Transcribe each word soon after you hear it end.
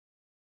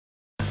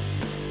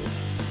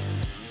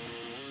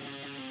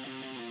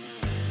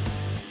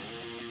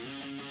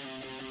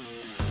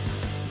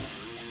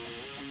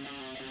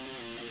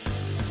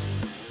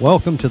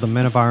Welcome to the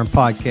Men of Iron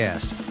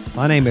podcast.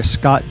 My name is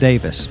Scott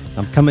Davis.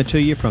 I'm coming to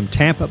you from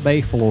Tampa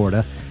Bay,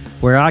 Florida,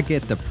 where I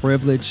get the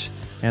privilege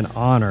and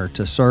honor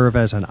to serve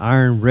as an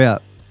Iron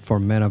Rep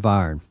for Men of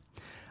Iron.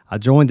 I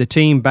joined the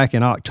team back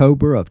in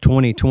October of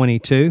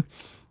 2022,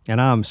 and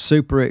I'm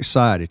super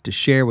excited to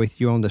share with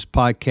you on this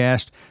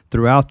podcast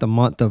throughout the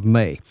month of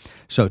May.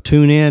 So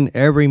tune in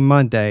every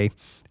Monday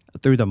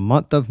through the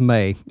month of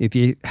May. If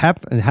you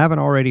haven't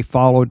already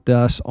followed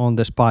us on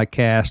this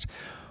podcast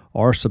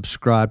or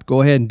subscribed,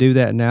 go ahead and do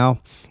that now,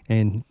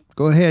 and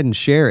go ahead and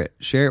share it.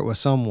 Share it with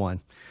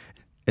someone,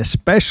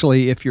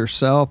 especially if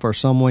yourself or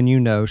someone you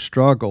know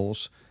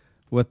struggles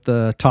with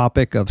the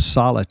topic of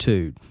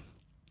solitude.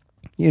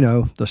 You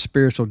know, the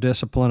spiritual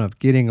discipline of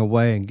getting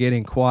away and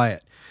getting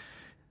quiet.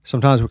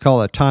 Sometimes we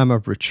call it a time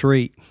of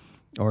retreat,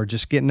 or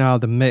just getting out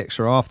of the mix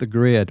or off the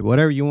grid,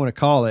 whatever you want to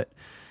call it.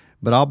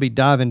 But I'll be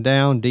diving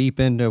down deep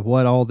into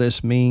what all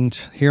this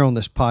means here on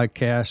this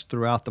podcast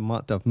throughout the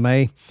month of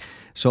May.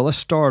 So let's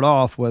start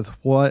off with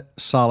what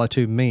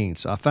solitude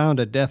means. I found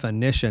a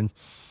definition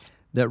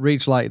that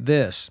reads like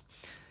this.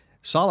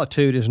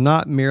 Solitude is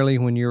not merely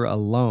when you're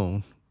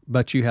alone,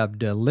 but you have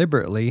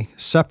deliberately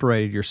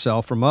separated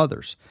yourself from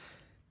others.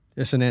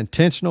 It's an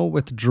intentional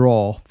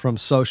withdrawal from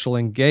social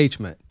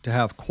engagement to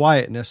have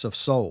quietness of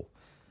soul.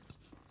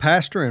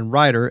 Pastor and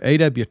writer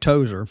A.W.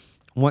 Tozer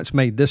once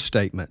made this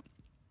statement.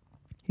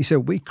 He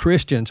said, "We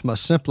Christians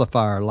must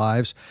simplify our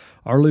lives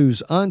or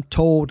lose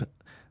untold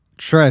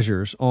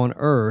treasures on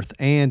earth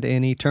and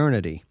in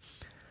eternity.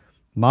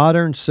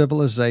 Modern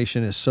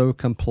civilization is so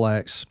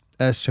complex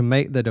as to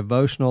make the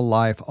devotional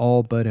life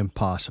all but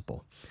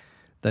impossible.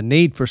 The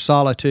need for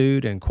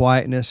solitude and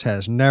quietness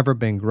has never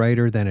been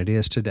greater than it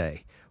is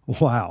today."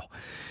 Wow.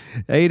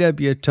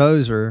 A.W.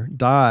 Tozer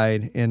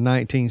died in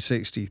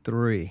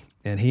 1963,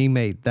 and he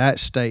made that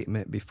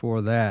statement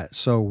before that.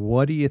 So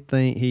what do you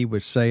think he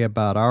would say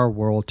about our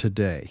world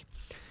today?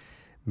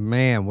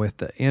 Man, with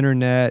the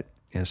internet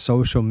and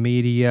social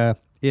media,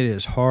 it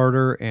is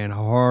harder and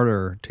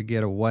harder to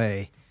get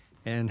away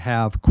and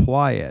have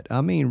quiet.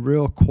 I mean,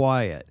 real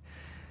quiet.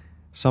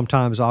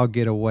 Sometimes I'll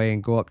get away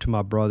and go up to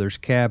my brother's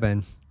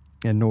cabin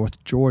in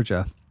North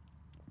Georgia,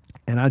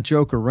 and I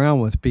joke around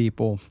with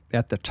people.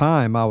 At the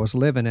time, I was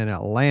living in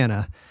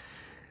Atlanta,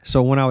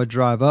 so when I would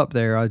drive up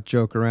there, I'd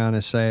joke around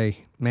and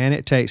say, man,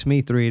 it takes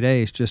me 3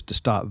 days just to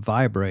stop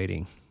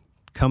vibrating,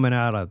 coming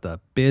out of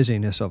the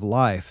busyness of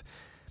life.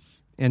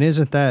 And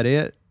isn't that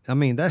it? I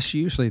mean, that's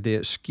usually the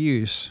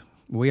excuse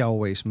we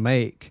always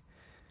make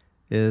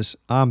is,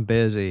 I'm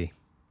busy.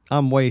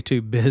 I'm way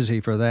too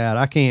busy for that.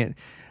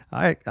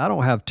 I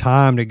don't have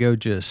time to go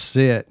just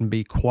sit and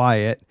be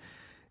quiet.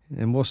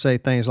 And we'll say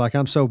things like,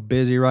 I'm so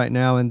busy right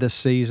now in this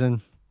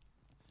season.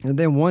 And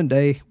then one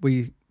day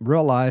we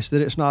realize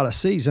that it's not a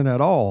season at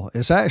all.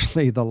 It's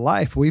actually the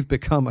life we've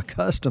become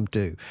accustomed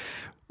to,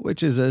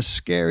 which is a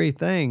scary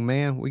thing,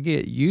 man. We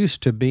get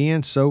used to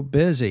being so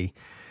busy.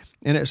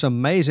 And it's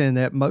amazing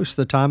that most of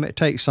the time it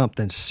takes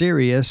something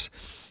serious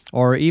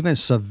or even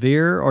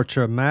severe or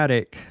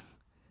traumatic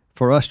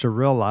for us to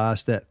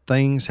realize that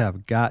things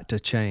have got to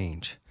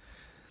change.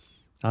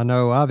 I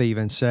know I've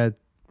even said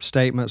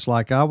statements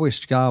like, I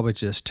wish God would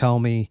just tell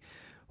me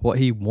what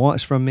he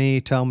wants from me,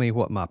 tell me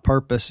what my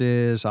purpose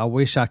is. I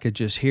wish I could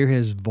just hear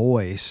his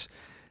voice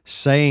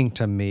saying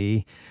to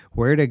me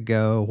where to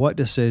go, what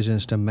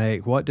decisions to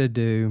make, what to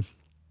do.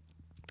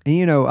 And,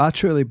 you know, I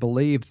truly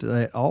believe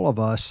that all of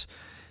us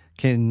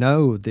can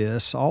know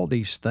this, all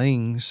these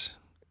things.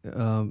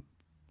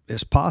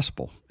 It's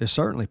possible. It's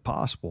certainly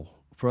possible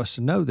for us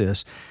to know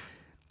this.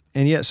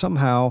 And yet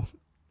somehow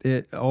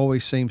it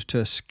always seems to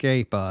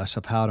escape us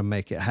of how to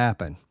make it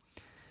happen.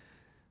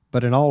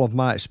 But in all of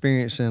my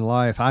experience in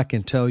life, I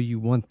can tell you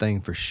one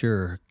thing for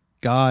sure.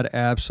 God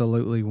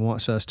absolutely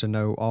wants us to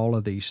know all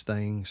of these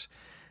things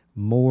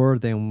more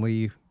than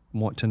we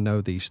want to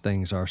know these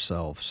things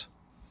ourselves.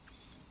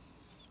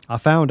 I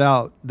found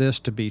out this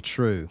to be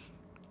true.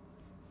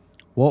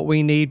 What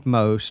we need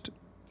most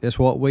is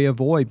what we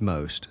avoid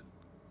most.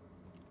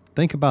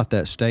 Think about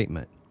that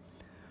statement.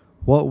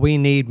 What we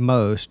need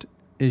most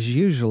is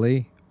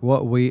usually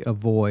what we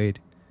avoid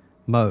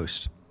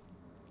most.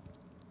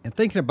 And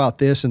thinking about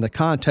this in the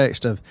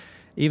context of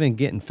even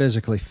getting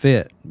physically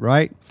fit,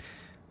 right?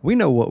 We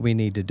know what we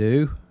need to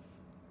do.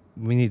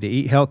 We need to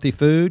eat healthy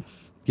food,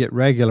 get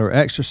regular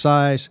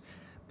exercise,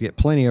 get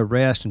plenty of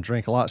rest, and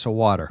drink lots of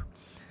water.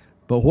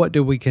 But what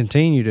do we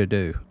continue to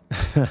do?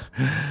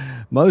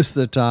 Most of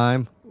the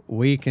time,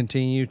 we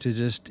continue to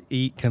just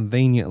eat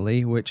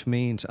conveniently, which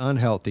means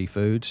unhealthy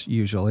foods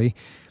usually.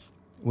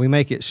 We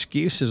make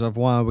excuses of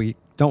why we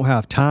don't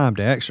have time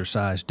to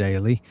exercise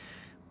daily.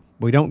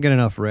 We don't get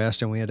enough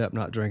rest, and we end up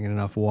not drinking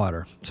enough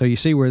water. So you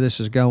see where this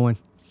is going?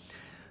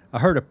 I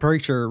heard a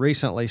preacher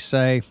recently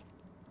say,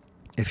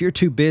 if you're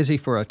too busy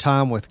for a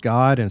time with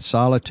God and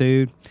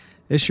solitude,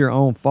 it's your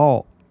own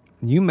fault.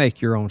 You make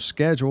your own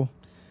schedule.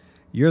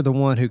 You're the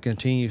one who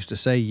continues to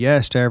say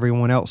yes to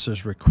everyone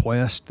else's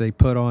requests they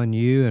put on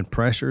you and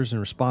pressures and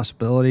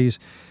responsibilities.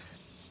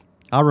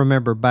 I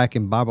remember back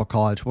in Bible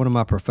college, one of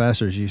my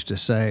professors used to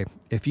say,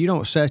 if you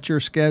don't set your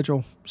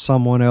schedule,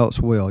 someone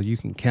else will. You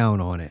can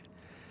count on it.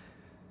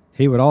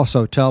 He would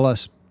also tell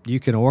us, you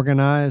can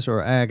organize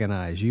or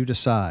agonize. You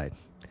decide.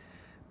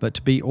 But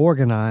to be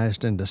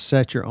organized and to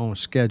set your own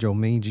schedule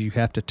means you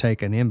have to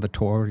take an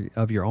inventory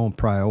of your own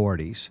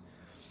priorities.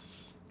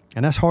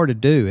 And that's hard to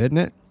do, isn't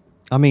it?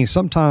 I mean,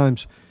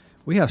 sometimes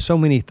we have so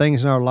many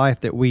things in our life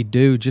that we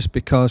do just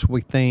because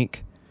we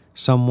think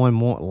someone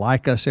won't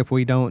like us if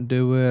we don't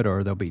do it,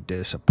 or they'll be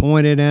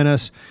disappointed in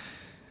us,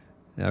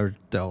 or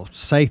they'll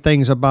say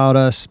things about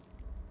us.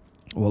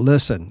 Well,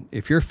 listen,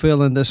 if you're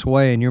feeling this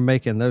way and you're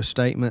making those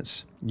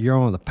statements, you're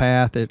on the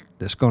path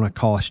that's going to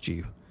cost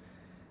you.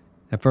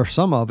 And for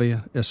some of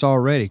you, it's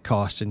already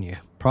costing you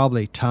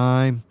probably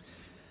time,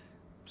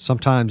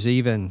 sometimes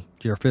even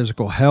your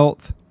physical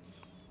health,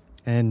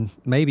 and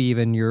maybe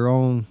even your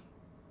own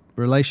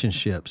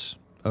relationships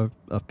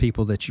of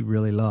people that you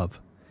really love.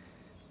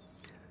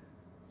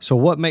 So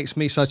what makes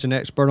me such an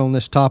expert on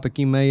this topic,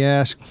 you may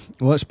ask?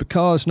 Well, it's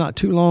because not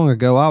too long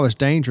ago I was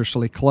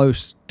dangerously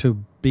close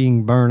to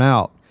being burnt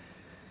out.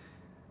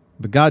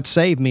 But God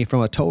saved me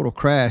from a total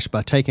crash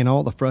by taking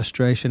all the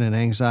frustration and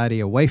anxiety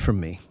away from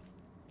me.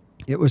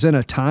 It was in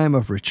a time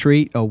of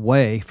retreat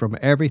away from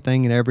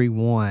everything and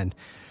everyone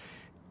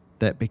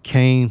that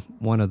became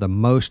one of the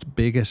most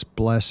biggest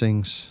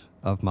blessings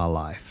of my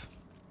life.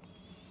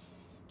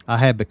 I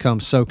had become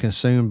so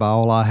consumed by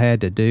all I had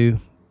to do.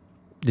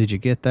 Did you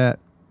get that?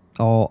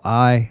 All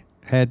I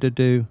had to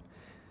do,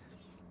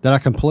 that I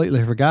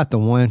completely forgot the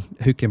one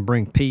who can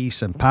bring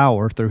peace and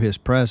power through his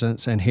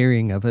presence and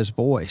hearing of his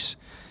voice.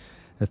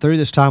 And through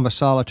this time of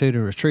solitude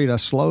and retreat, I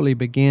slowly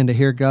began to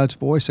hear God's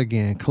voice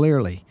again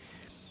clearly.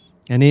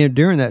 And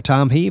during that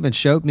time, he even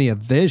showed me a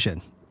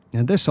vision.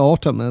 And this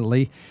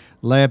ultimately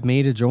led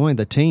me to join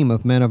the team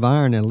of Men of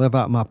Iron and live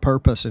out my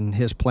purpose and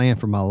his plan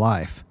for my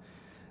life.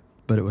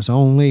 But it was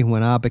only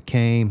when I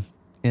became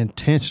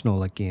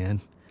intentional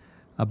again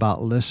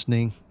about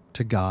listening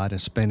to God and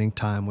spending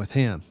time with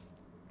him.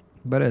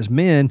 But as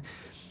men,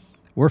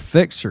 we're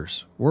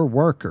fixers, we're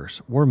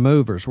workers, we're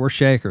movers, we're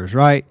shakers,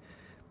 right?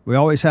 We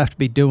always have to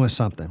be doing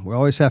something. We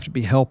always have to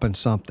be helping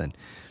something.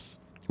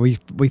 We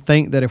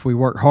think that if we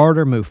work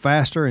harder, move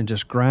faster, and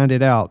just grind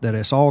it out, that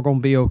it's all going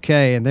to be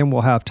okay, and then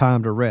we'll have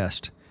time to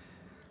rest.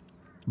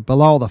 But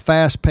all the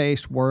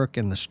fast-paced work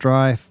and the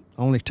strife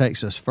only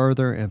takes us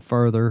further and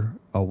further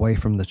away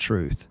from the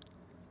truth,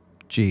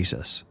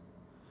 Jesus.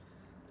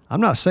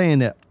 I'm not saying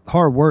that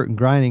hard work and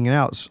grinding it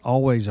out is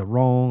always a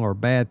wrong or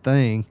bad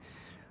thing,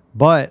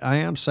 but I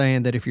am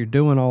saying that if you're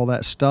doing all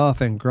that stuff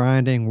and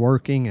grinding,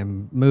 working,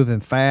 and moving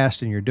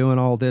fast, and you're doing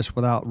all this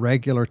without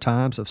regular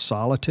times of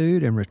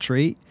solitude and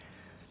retreat,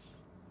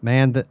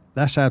 man,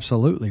 that's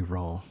absolutely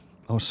wrong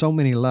on so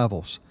many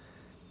levels,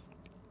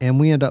 and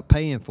we end up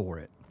paying for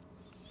it.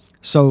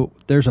 So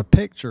there's a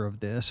picture of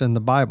this in the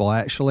Bible,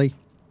 actually,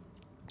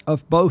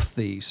 of both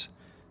these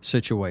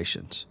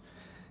situations.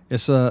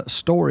 It's a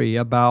story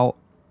about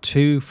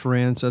two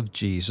friends of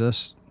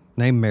Jesus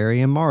named Mary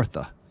and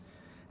Martha.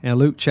 In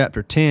Luke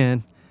chapter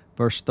 10,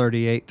 verse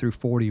 38 through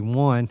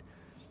 41,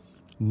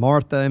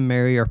 Martha and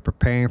Mary are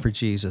preparing for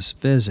Jesus'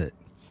 visit.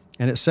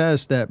 And it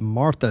says that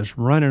Martha's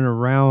running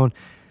around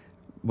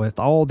with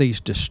all these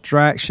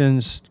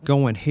distractions,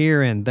 going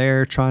here and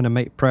there, trying to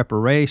make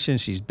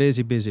preparations. She's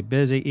busy, busy,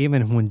 busy.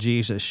 Even when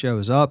Jesus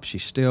shows up,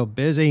 she's still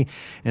busy.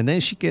 And then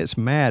she gets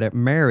mad at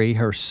Mary,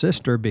 her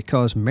sister,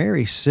 because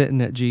Mary's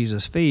sitting at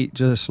Jesus' feet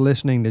just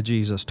listening to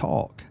Jesus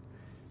talk.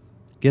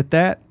 Get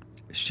that?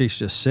 She's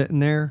just sitting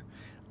there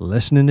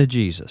listening to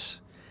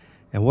Jesus.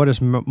 And what does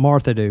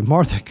Martha do?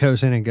 Martha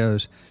goes in and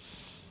goes,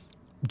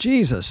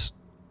 Jesus,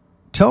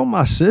 tell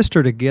my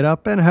sister to get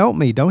up and help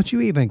me. Don't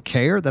you even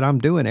care that I'm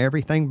doing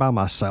everything by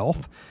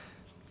myself?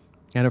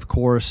 And of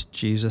course,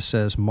 Jesus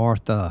says,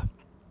 Martha,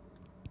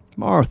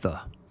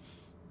 Martha,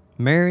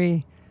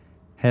 Mary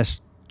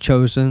has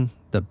chosen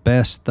the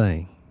best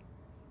thing.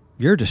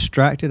 You're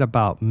distracted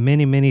about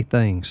many, many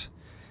things,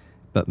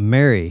 but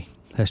Mary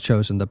has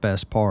chosen the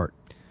best part.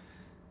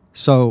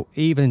 So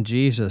even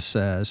Jesus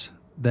says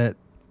that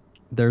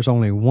there's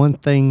only one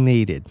thing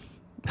needed.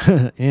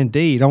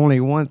 Indeed, only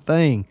one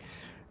thing.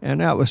 And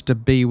that was to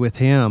be with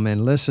him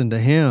and listen to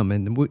him.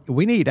 And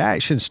we need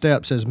action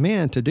steps as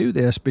men to do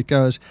this,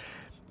 because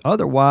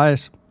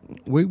otherwise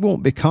we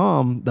won't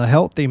become the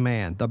healthy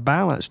man, the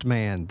balanced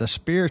man, the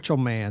spiritual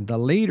man, the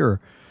leader,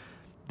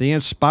 the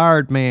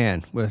inspired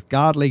man with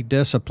godly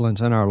disciplines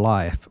in our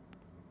life.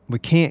 We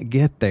can't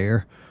get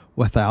there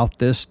without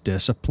this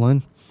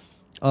discipline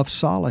of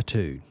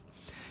solitude.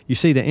 You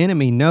see, the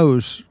enemy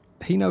knows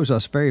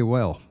us very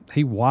well.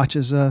 He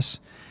watches us.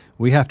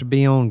 We have to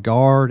be on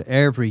guard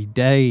every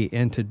day,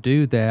 and to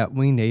do that,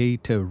 we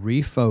need to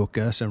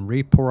refocus and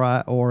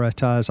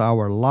reprioritize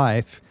our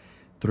life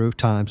through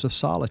times of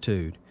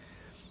solitude.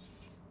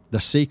 The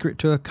secret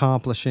to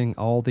accomplishing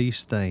all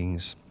these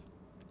things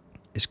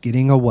is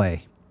getting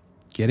away,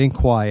 getting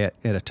quiet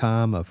at a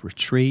time of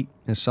retreat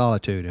and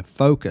solitude, and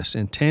focus,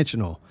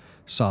 intentional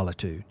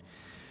solitude.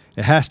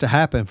 It has to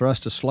happen for us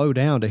to slow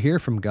down to hear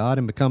from God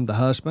and become the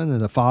husband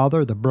and the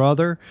father, the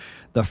brother,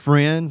 the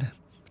friend,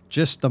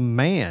 just the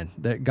man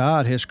that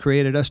God has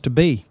created us to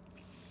be.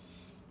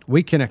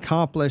 We can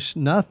accomplish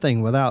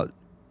nothing without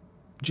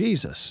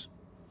Jesus.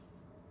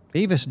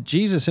 Even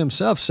Jesus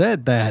himself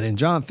said that in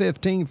John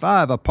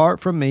 15:5, apart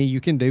from me,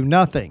 you can do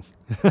nothing.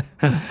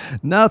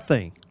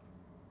 Nothing.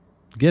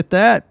 Get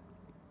that?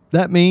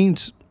 That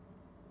means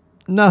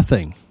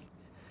nothing.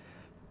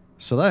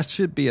 So that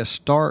should be a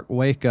stark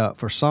wake up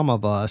for some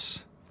of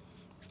us.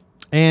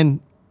 And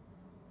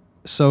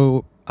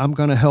so I'm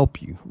going to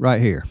help you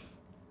right here.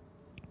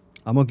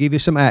 I'm going to give you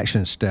some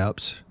action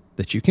steps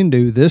that you can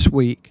do this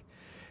week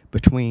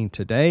between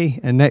today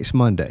and next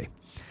Monday.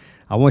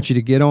 I want you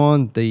to get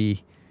on the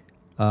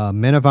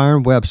Men of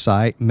Iron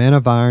website,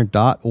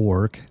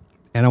 menofiron.org,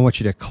 and I want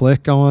you to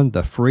click on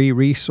the free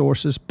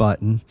resources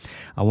button.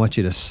 I want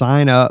you to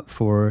sign up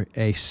for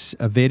a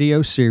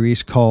video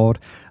series called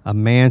A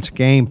Man's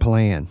Game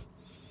Plan.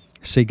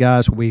 See,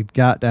 guys, we've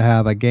got to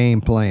have a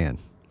game plan.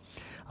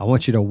 I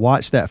want you to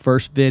watch that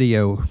first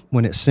video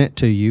when it's sent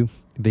to you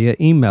via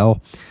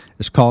email.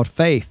 It's called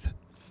Faith.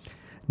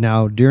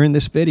 Now, during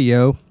this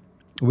video,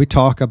 we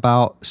talk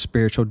about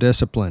spiritual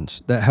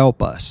disciplines that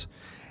help us,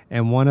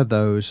 and one of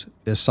those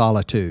is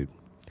solitude.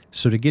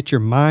 So to get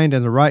your mind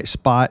in the right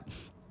spot,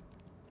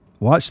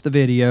 watch the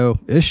video.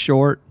 It's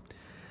short.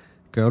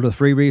 Go to the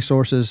free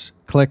resources,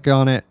 click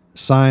on it,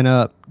 sign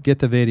up, get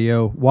the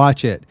video,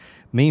 watch it.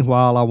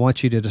 Meanwhile, I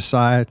want you to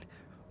decide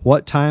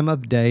what time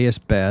of day is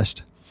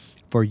best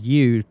for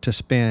you to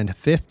spend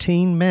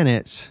 15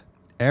 minutes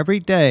every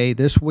day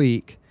this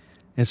week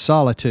in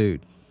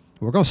solitude.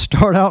 We're going to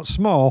start out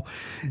small.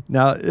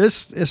 Now,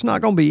 it's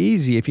not going to be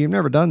easy if you've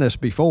never done this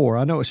before.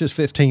 I know it's just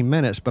 15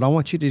 minutes, but I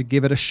want you to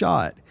give it a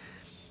shot.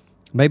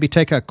 Maybe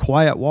take a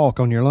quiet walk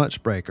on your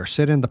lunch break, or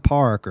sit in the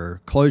park,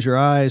 or close your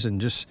eyes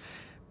and just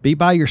be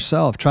by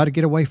yourself. Try to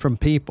get away from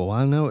people.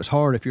 I know it's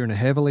hard if you're in a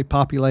heavily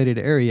populated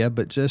area,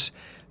 but just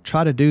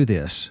try to do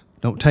this.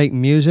 Don't take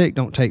music.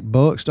 Don't take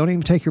books. Don't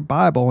even take your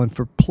Bible. And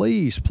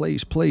please,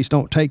 please, please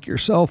don't take your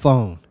cell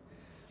phone.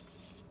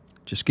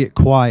 Just get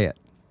quiet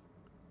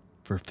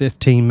for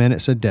 15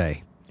 minutes a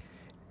day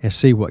and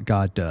see what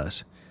God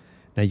does.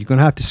 Now, you're going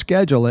to have to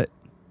schedule it.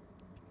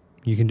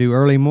 You can do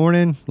early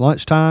morning,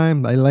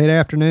 lunchtime, late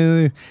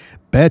afternoon,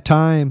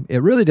 bedtime.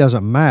 It really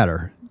doesn't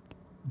matter.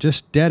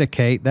 Just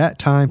dedicate that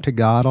time to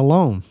God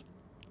alone.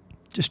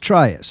 Just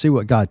try it. See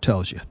what God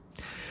tells you.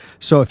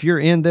 So if you're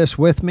in this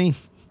with me,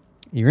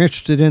 you're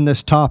interested in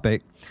this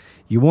topic,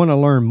 you want to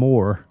learn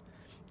more,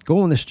 go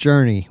on this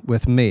journey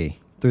with me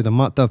through the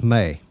month of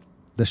May.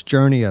 This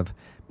journey of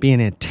being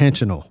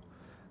intentional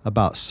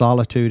about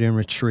solitude and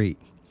retreat.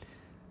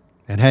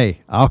 And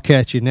hey, I'll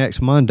catch you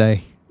next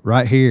Monday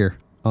right here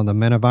on the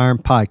Men of Iron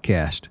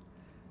podcast.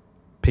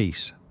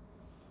 Peace.